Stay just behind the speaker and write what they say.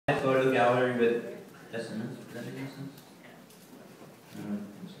gallery with SMS? Does that make any sense? I don't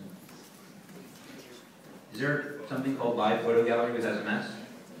think so. Is there something called live photo gallery with SMS?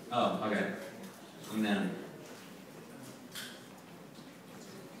 Oh, okay. And then.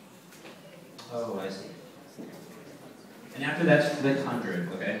 Oh, I see. And after that's click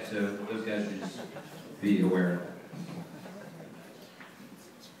 100, okay? So those guys should just be aware of that.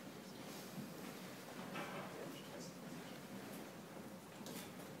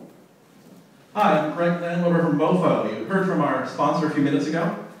 Hi, I'm Greg Landweber from Mofo. You heard from our sponsor a few minutes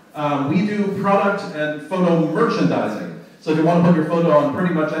ago. We do product and photo merchandising. So if you want to put your photo on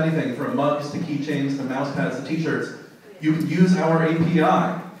pretty much anything from mugs to keychains to mouse pads to t-shirts, you can use our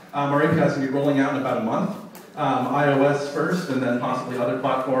API. Our API is going to be rolling out in about a month. iOS first, and then possibly other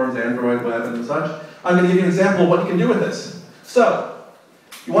platforms, Android, web, and such. I'm going to give you an example of what you can do with this. So,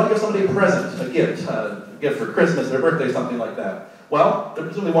 you want to give somebody a present, a gift for Christmas, their birthday, something like that. Well, they're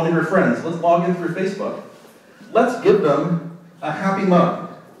presumably one of your friends. Let's log in through Facebook. Let's give them a happy mug.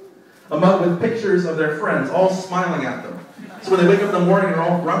 A mug with pictures of their friends, all smiling at them. So when they wake up in the morning, they're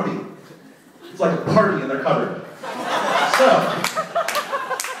all grumpy. It's like a party in their cupboard. So,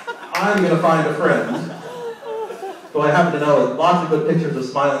 I'm going to find a friend who I happen to know has lots of good pictures of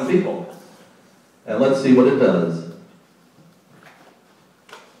smiling people. And let's see what it does.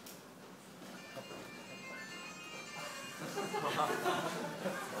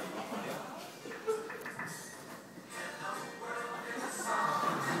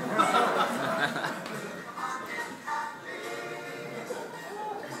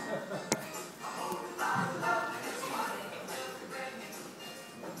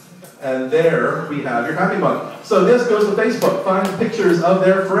 And there we have your Happy Mug. So this goes to Facebook. Find pictures of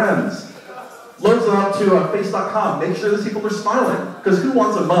their friends. Loads them up to face.com. Make sure those people are smiling. Because who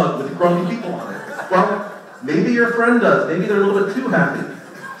wants a mug with grumpy people on it? Well, maybe your friend does. Maybe they're a little bit too happy.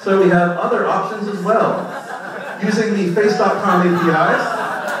 So we have other options as well. Using the face.com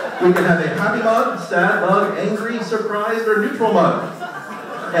APIs, we can have a happy mug, sad mug, angry, surprised, or neutral mug.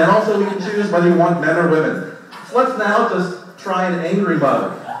 And also we can choose whether you want men or women. So let's now just try an angry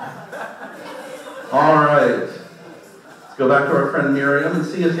mug. All right, let's go back to our friend Miriam and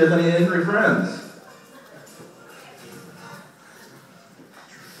see if she has any angry friends.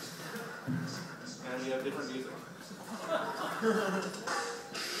 And we have different music.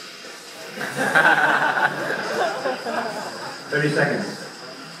 30 seconds.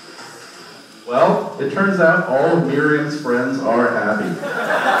 Well, it turns out all of Miriam's friends are happy.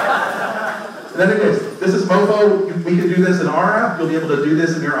 In any case, this is Mofo. We can do this in our app. You'll be able to do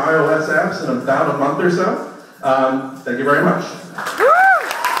this in your iOS apps in about a month or so. Thank you very much.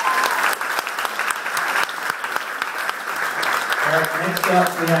 Next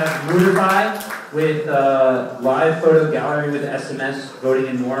up, we have Mootify with live photo gallery with SMS, voting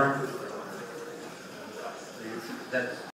and more. That's